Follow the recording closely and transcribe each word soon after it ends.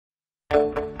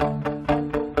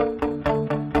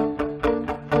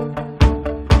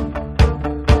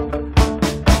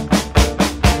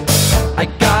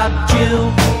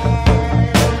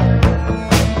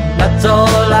that's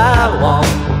all I want.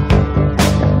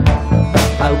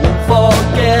 I won't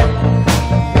forget,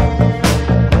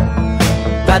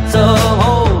 that's a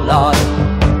whole lot.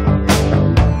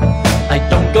 I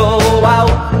don't go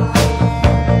out,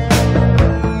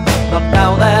 not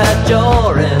now that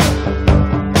you're in.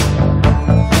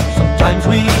 Sometimes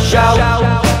we shout,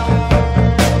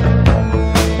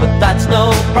 but that's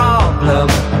no problem.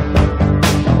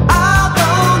 I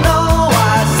don't know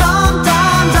why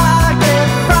sometimes I get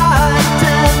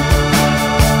frightened.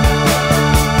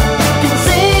 You can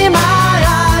see my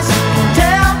eyes,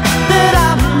 tell that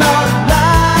I'm not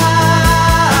lying.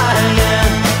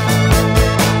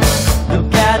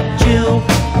 Look at you,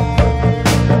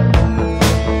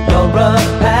 you're a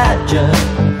pageant.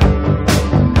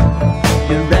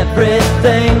 You're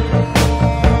everything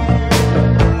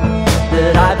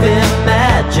that I've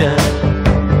imagined.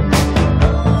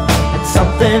 And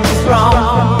something's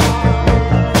wrong,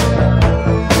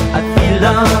 I feel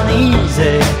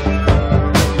uneasy.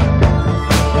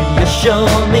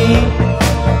 Reassure me